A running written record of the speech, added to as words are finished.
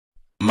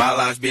My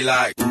life be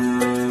like, yeah.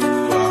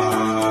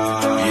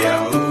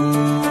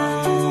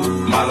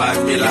 My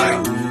life be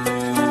like,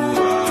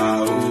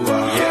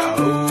 yeah.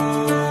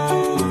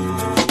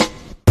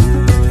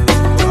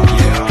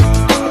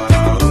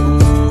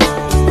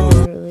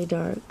 Really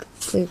dark.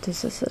 Like,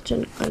 this is such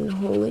an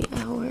unholy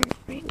hour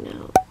right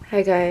now.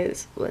 Hi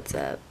guys, what's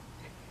up?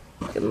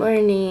 Good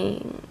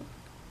morning.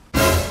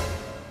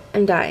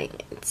 I'm dying.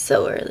 It's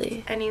so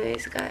early.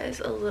 Anyways, guys,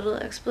 a little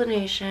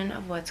explanation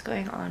of what's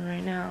going on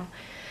right now.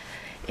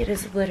 It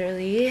is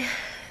literally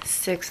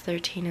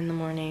 6:13 in the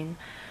morning.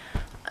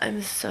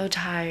 I'm so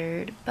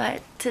tired,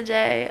 but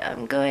today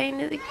I'm going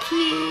to the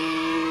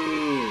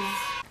Keys.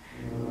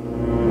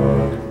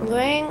 I'm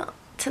going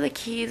to the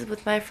Keys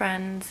with my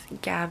friends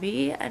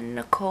Gabby and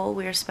Nicole.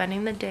 We are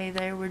spending the day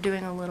there. We're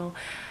doing a little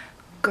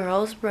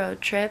girls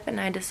road trip, and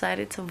I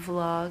decided to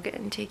vlog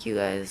and take you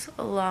guys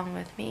along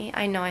with me.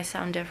 I know I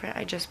sound different.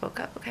 I just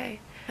woke up, okay?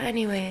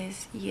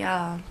 Anyways,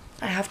 yeah,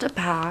 I have to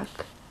pack.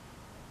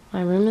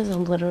 My room is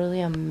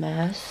literally a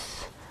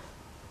mess.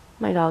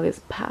 My dog is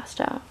passed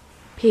out.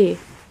 P.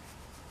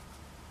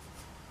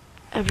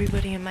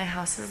 Everybody in my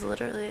house is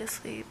literally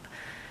asleep.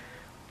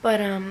 But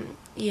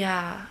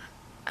yeah,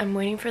 I'm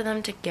waiting for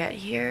them to get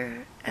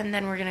here, and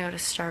then we're gonna go to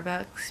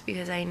Starbucks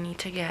because I need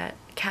to get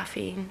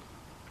caffeine,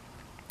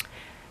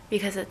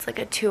 because it's like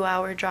a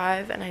 2-hour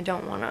drive and I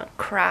don't want to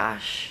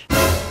crash.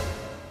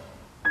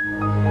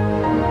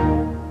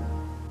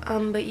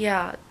 But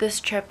yeah, this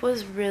trip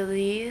was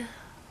really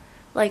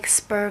like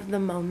spur of the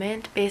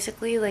moment.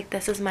 Basically, like,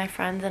 this is my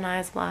friends and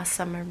I's last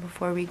summer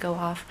before we go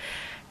off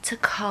to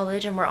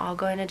college, and we're all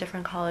going to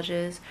different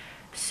colleges.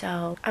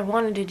 So I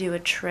wanted to do a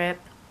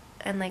trip,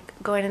 and like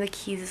going to the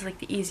Keys is like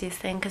the easiest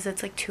thing because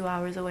it's like 2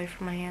 hours away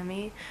from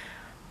Miami.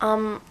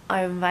 I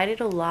invited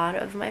a lot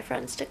of my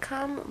friends to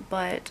come,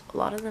 but a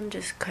lot of them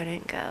just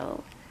couldn't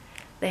go.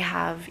 They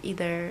have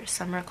either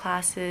summer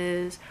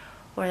classes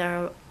or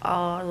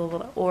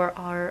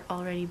are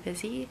already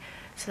busy.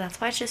 So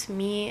that's why it's just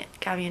me,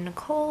 Gabby, and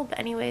Nicole. But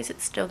anyways,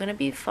 it's still gonna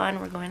be fun.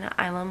 We're going to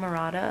Isla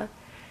Morada,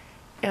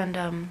 and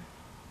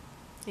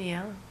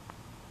yeah,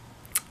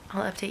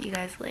 I'll update you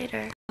guys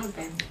later.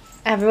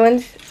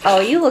 Everyone's,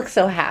 oh, you look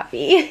so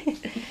happy.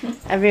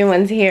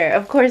 Everyone's here.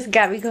 Of course,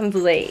 Gabby comes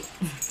late.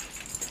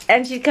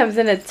 And she comes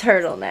in a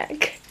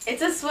turtleneck.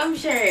 It's a swim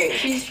shirt.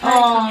 She's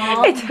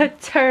trying to It's a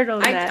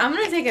turtleneck. I'm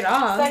gonna take it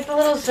off. It's like the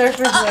little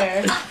surfers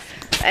wear.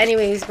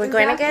 Anyways, we're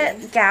going to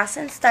get gas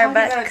in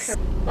Starbucks.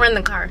 We're in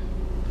the car.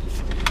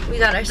 We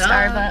got our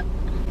Starbucks.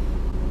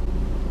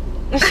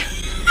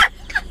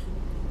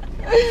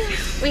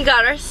 We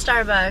got our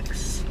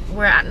Starbucks.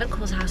 We're at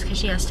Nicole's house because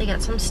she has to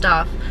get some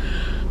stuff.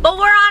 But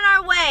we're on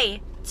our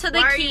way to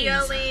the Keys.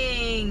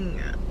 Yelling?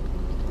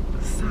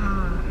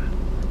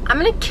 I'm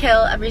gonna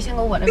kill every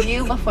single one of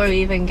you before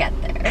we even get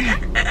there.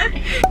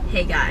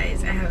 Hey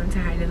guys, I haven't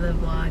tried in the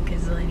vlog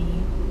because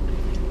Lenny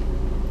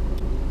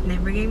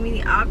never gave me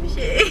the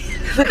option.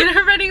 Look at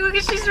her running. Look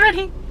at she's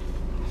running.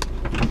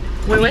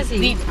 Where was he?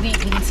 Leave.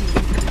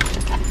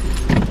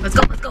 Let's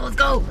go. Let's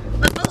go.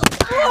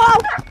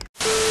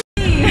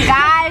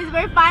 Guys,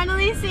 we're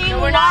finally seeing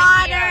water.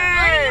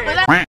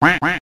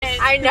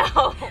 I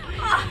know.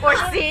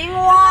 We're seeing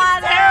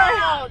water.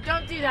 Terrible.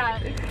 Don't do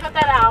that. Cut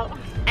that out.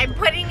 I'm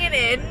putting it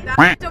in.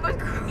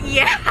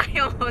 Yeah,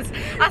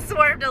 I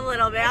swerved a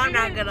little bit. I'm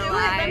not gonna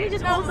lie. Let me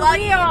just hold the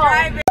wheel.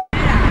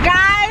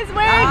 Guys,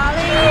 we're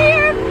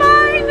here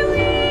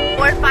finally.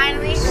 We're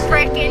finally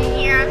freaking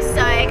here. I'm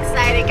so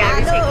excited.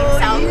 Gabby's taking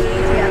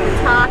selfies. We got the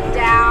top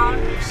down.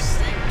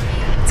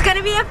 It's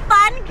gonna be a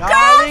fun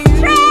girls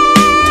trip.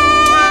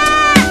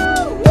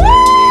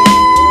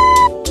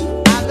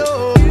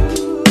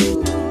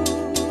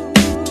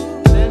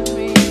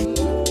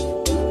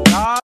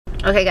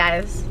 Okay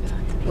guys,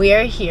 we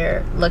are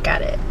here. Look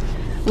at it.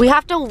 We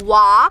have to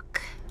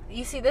walk.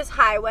 You see this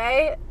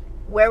highway?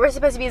 Where we're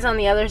supposed to be is on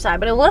the other side,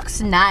 but it looks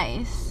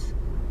nice.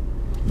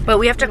 But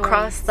we have to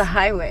cross the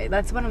highway.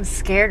 That's what I'm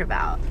scared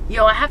about.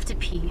 Yo, I have to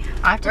pee.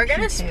 We're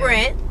gonna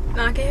sprint,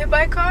 not get hit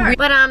by a car.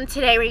 But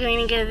today we're going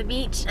to go to the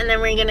beach, and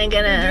then we're gonna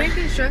They're doing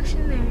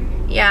construction there.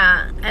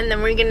 yeah, and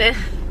then we're gonna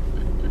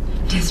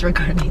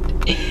disregard it.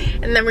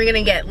 And then we're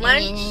gonna get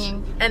lunch,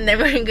 and then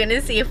we're gonna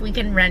see if we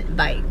can rent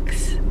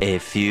bikes. A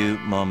few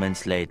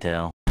moments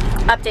later.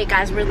 Update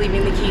guys, we're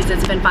leaving the Keys.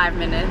 It's been 5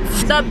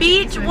 minutes. The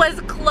beach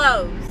was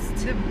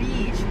closed. The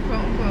beach,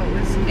 quote unquote,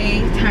 was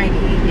A,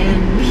 tiny,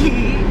 and B,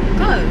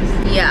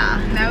 closed. Yeah.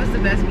 And that was the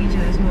best beach in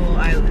this whole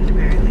island,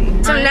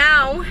 apparently. So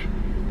now,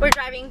 we're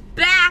driving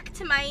back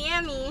to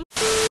Miami.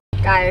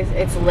 Guys,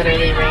 it's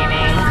literally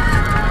raining.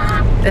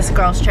 This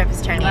girl's trip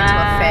is turning into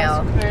a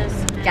fail.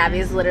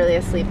 Gabby's literally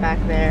asleep back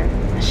there.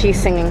 She's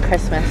singing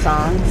Christmas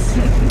songs.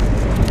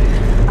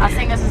 I'll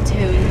sing us a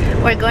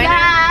tune. We're going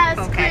Last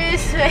to... Okay.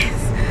 Christmas,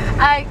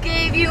 I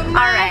gave you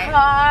my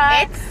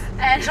heart.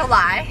 It's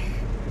July.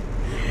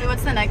 Wait,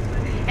 what's the next one?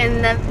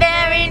 And the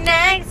very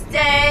next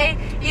day,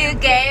 you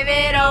gave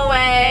it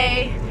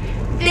away.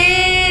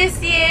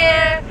 This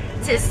year,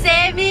 to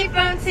save me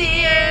from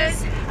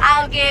tears,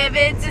 I'll give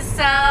it to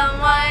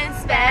someone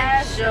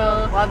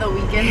special. While the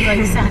weekend's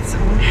like sad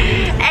song.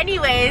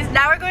 Anyways,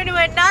 now we're going to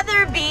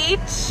another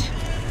beach,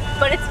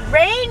 but it's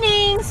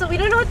raining, so we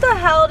don't know what the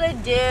hell to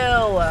do.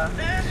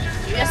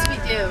 Yes, we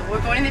do.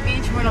 We're going to the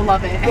beach. We're gonna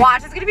love it.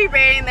 Watch, it's gonna be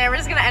raining there. We're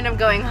just gonna end up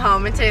going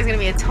home, and today's gonna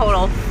be a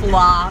total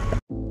flop.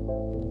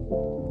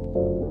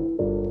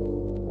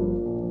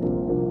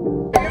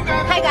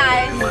 Hi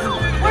guys,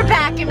 we're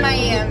back in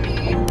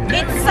Miami.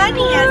 It's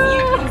sunny as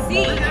you can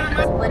see.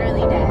 It's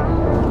literally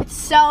dead. It's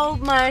so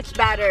much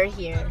better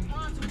here.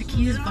 The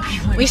keys is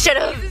fucking. We should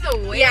have. Keys is a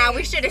waste, Yeah,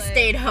 we should have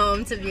stayed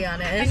home, to be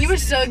honest. And you were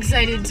so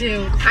excited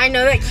too. I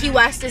know that Key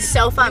West is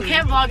so fun. You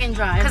can't vlog and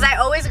drive. Because I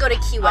always go to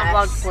Key West.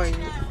 I'll vlog for you.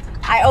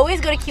 I always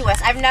go to Key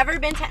West. I've never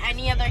been to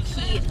any other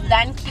key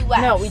than Key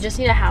West. No, we just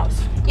need a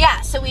house.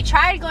 Yeah, so we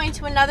tried going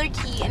to another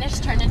key and it's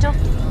turned into a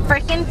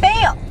freaking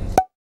fail.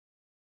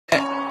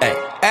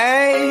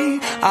 Hey,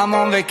 I'm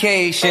on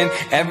vacation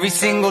every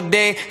single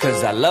day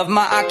cause I love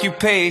my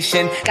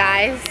occupation.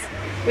 Guys,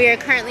 we are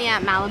currently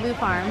at Malibu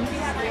Farms.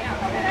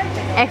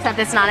 Except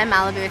it's not in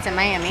Malibu, it's in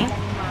Miami.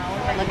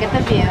 Look at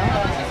the view.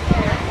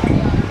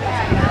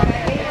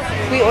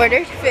 We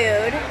ordered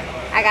food.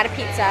 I got a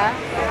pizza.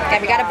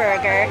 Gabby got a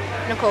burger.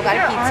 Nicole got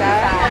a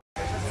pizza.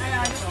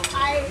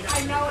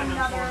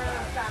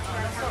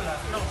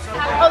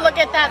 Oh, look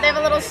at that. They have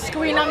a little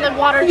screen on the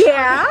water.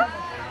 Yeah?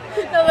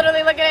 No,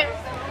 literally, look at it.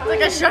 It's like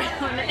a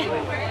shark on it.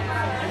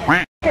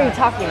 What are you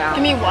talking about?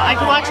 Give me one. I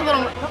can watch a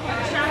little.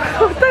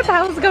 What the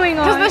hell's going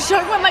on? Because the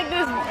shark went like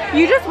this.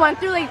 You just went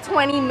through like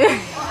 20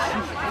 minutes.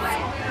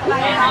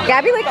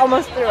 Gabby like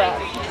almost threw up.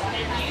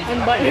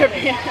 Unbutton her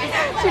pants.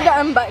 She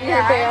got unbuttoned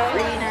her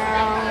pants.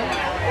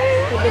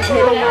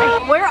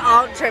 We're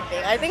all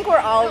tripping. I think we're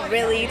all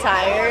really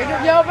tired.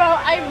 Yo, bro,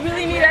 I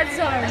really need that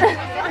sun.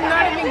 I'm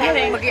not even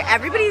kidding. Look,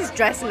 everybody's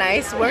dressed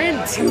nice. We're in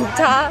tube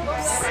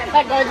tops.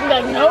 That guy's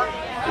like, nope.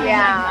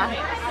 Yeah.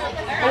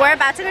 We're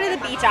about to go to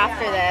the beach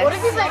after this. What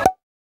if he's like,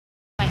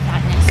 my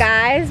fatness?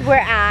 Guys, we're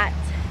at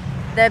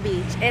the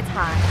beach. It's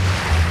hot.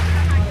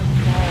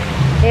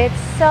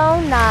 It's so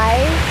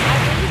nice. I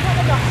think he's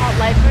like a hot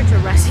lifeguard to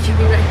rescue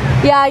me right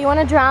now. Yeah, you want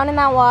to drown in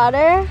that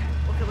water?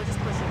 Okay, we'll just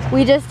push it.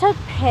 We just took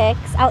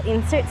pics. I'll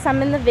insert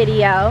some in the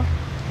video.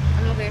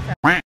 I'm okay for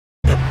that.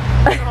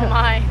 Oh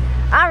my.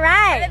 All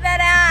right. Edit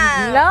that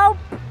out. Nope.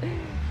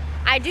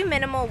 I do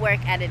minimal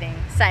work editing.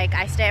 Psych.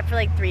 I stay up for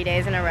like 3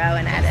 days in a row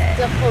and edit.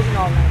 Just pulls an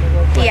all-nighter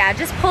real quick. Yeah,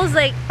 just pulls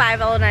like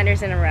 5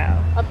 all-nighters in a row.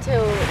 Up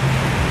till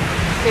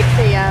 6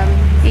 a.m.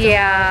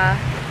 Yeah.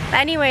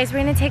 Anyways, we're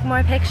gonna take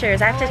more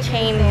pictures. I have to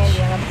change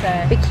I'm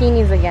upset.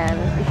 bikinis again.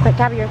 But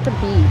Gabby, you're at the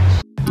beach.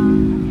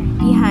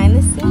 Behind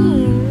the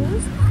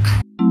scenes.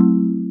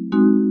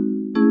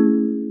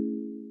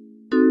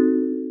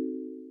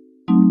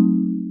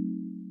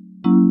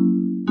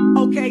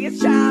 Okay, it's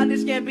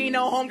childish, can't be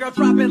no homegirl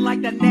dropping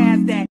like the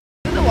NASDAQ.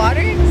 The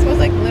water smells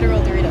like literal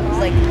Doritos.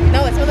 Like,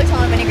 no, it smells like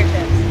salt and vinegar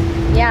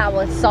chips. Yeah,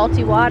 well, it's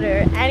salty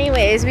water.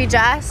 Anyways, we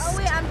just... Oh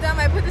wait, I'm dumb.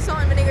 I put the salt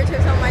and vinegar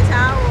chips on my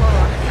towel.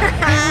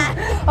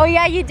 Oh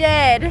yeah, you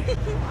did.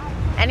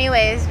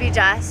 Anyways, we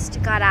just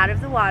got out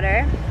of the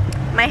water.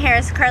 My hair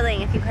is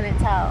curling if you couldn't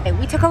tell.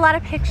 We took a lot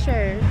of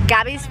pictures.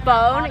 Gabby's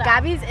phone,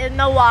 Gabby's in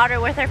the water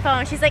with her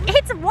phone. She's like,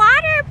 it's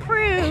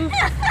waterproof.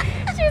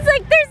 She's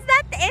like, there's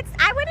nothing,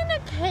 I went in a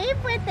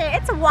cave with it.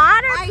 It's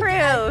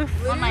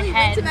waterproof. On my Went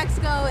head. to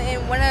Mexico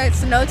and went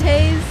to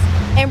cenotes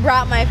and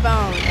brought my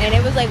phone, and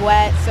it was like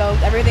wet, so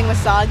everything was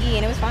soggy,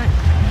 and it was fine.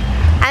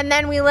 And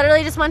then we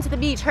literally just went to the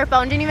beach. Her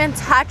phone didn't even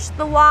touch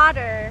the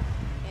water.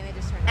 And it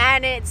just turned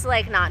And it's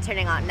like not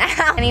turning on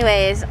now.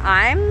 Anyways,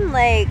 I'm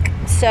like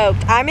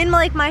soaked. I'm in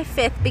like my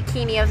 5th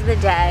bikini of the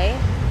day.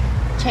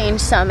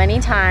 Changed so many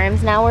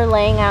times. Now we're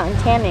laying out and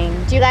tanning.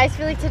 Do you guys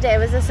feel like today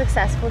was a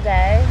successful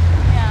day?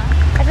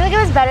 Yeah. I feel like it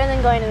was better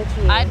than going to the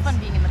Keys. I had fun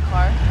being in the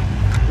car.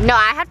 No,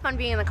 I had fun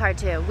being in the car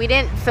too. We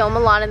didn't film a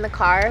lot in the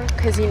car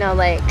because, you know,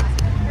 like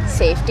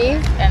safety.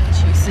 And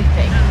she was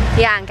sleeping.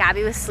 Yeah, and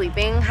Gabby was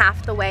sleeping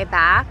half the way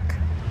back.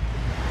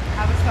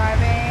 I was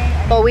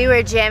starving. But we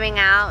were jamming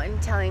out and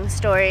telling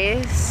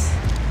stories.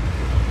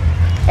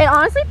 It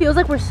honestly feels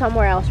like we're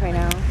somewhere else right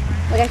now.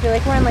 Like I feel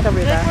like we're in like I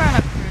feel like we're Aruba. on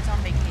a cruise on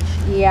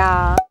vacation.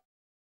 Yeah.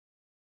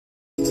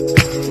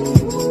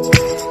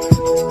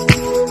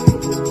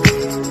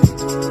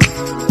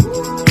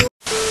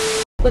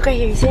 Look right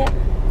here, you see it?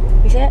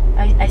 You see it?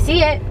 I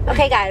see it.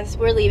 Okay guys,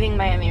 we're leaving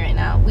Miami right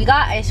now. We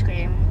got ice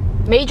cream.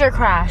 Major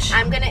crash.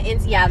 I'm gonna,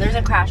 yeah, there's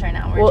a crash right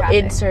now. We're in We'll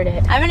traffic. insert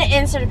it. I'm gonna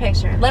insert a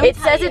picture. Let me It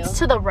tell says you. it's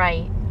to the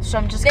right, so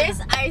I'm just This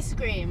ice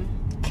cream.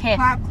 Kiss.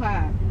 Clap,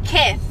 clap.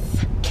 Kiss.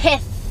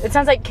 It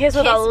sounds like kiss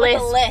with Kiss a list.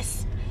 with a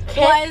list.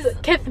 Kiss,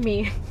 kiss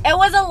me. It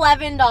was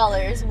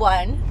 $11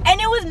 one. And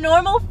it was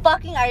normal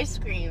fucking ice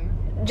cream.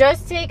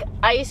 Just take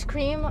ice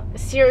cream,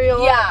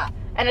 cereal, Yeah.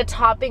 and a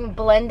topping,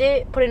 blend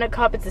it, put it in a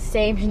cup. It's the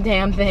same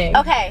damn thing.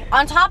 Okay,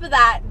 on top of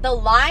that, the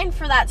line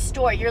for that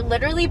store, you're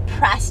literally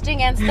pressed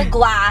against the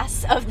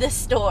glass of the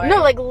store. No,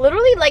 like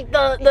literally, like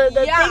the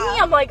Yeah.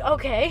 thingy. I'm like,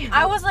 okay.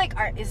 I was like,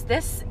 is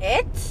this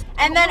it?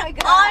 And then my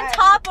God. on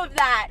top of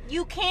that,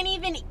 you can't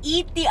even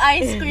eat the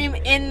ice cream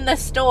in the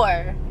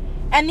store.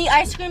 And the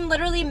ice cream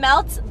literally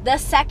melts the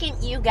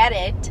second you get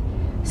it.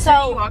 You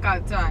So, walk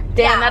outside.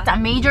 Damn, yeah. that's a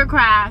major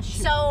crash.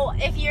 so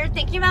if you're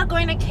thinking about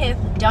going to Kith,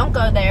 don't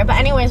go there. But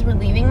anyways, we're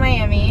leaving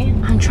Miami.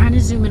 I'm trying to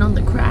zoom in on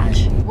the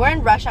crash. We're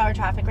in rush hour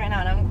traffic right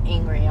now and I'm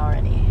angry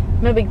already.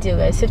 No big deal,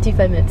 guys.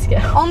 55 minutes ago.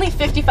 Only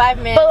 55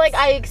 minutes. But like,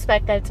 I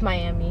expect that it's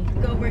Miami.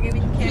 Go, we're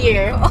giving you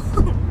Here.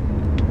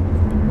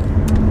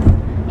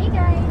 Hey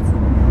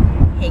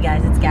guys. Hey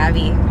guys, it's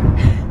Gabby.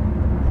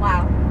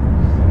 Wow.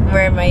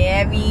 We're in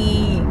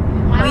Miami.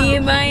 We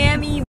in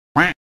Miami.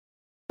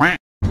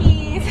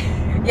 Keys.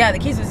 Yeah, the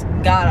keys was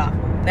god awful.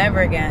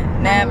 Never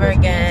again. Never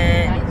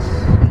again.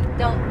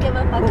 Don't give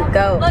a fuck. Ooh,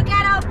 go. Look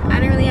at him. I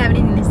don't really have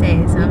anything to say,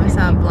 so I'm gonna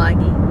stop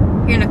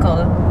vlogging. Here,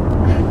 Nicole.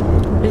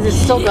 Is it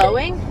still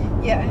going?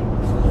 Yeah.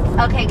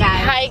 Okay,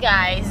 guys. Hi,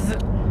 guys.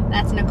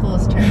 That's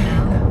Nicole's turn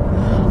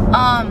now.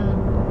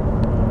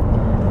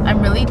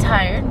 I'm really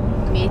tired.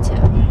 Me too.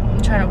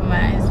 I'm trying to open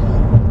my eyes.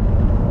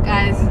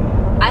 Guys,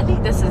 I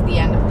think this is the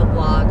end of the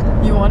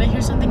vlog. You want to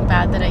hear something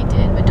bad that I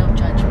did, but don't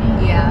judge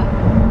me. Yeah.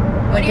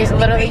 Like, it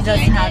literally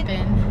just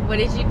happened. What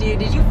did you do?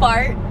 Did you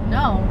fart?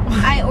 No.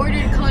 I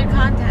ordered colored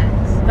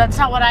contacts. That's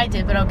not what I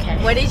did, but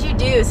okay. What did you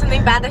do?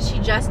 Something bad that she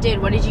just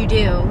did. What did you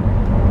do?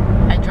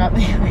 I dropped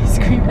the ice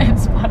cream and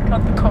spotted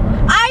on the car.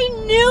 I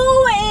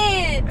knew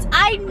it!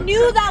 I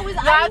knew that was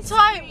That's ice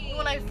why cream.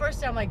 when I first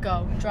said, I'm like,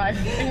 go, drive.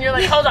 And you're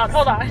like, hold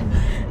on.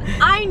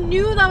 I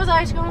knew that was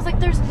ice cream. I was like,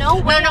 there's no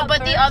way. No, a but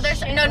the bird other shit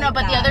side, like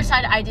the that. other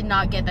side, I did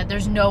not get that.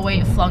 There's no way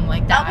it flung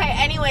like that. Okay,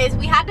 anyways,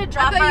 we had to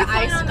drop our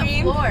ice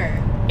cream.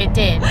 It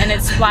did, and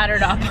it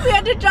splattered up. We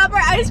had to drop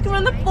our ice cream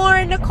on the floor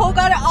and Nicole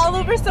got it all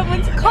over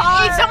someone's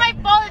car. It's not my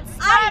fault, it's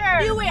I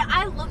splattered. knew it.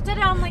 I looked at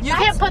it, I'm like, You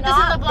that's can't put this in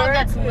not the vlog, bird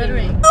that's food.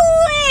 littering.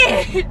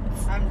 Wait!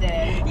 I'm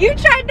dead. You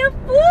tried to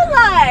fool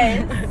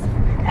us.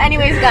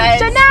 Anyways, guys.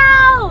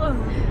 Chanel!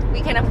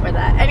 We can afford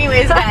that.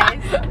 Anyways,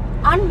 guys.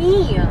 On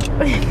me.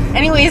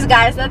 Anyways,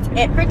 guys, that's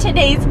it for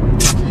today's.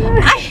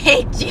 I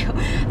hate you.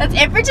 That's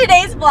it for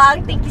today's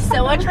vlog. Thank you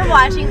so much for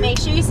watching. Make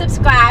sure you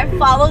subscribe.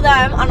 Follow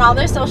them on all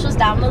their socials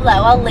down below.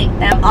 I'll link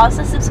them.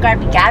 Also subscribe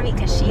to Gabby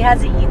because she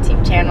has a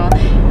YouTube channel.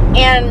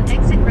 And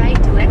Exit right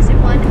to exit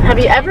 1. Have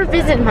you ever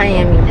visited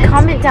Miami?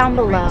 Comment down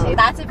below.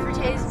 that's it for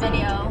today's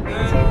video.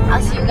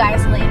 I'll see you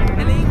guys later.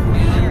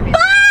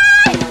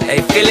 Hey,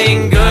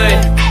 feeling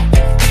good,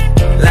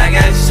 like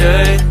I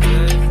should.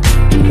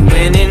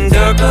 When in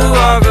dark,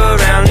 walk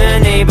around the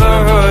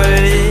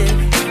neighborhood.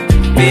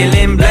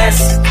 Feeling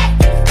blessed,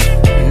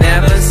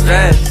 never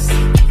stressed.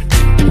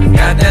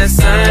 Got that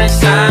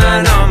sunshine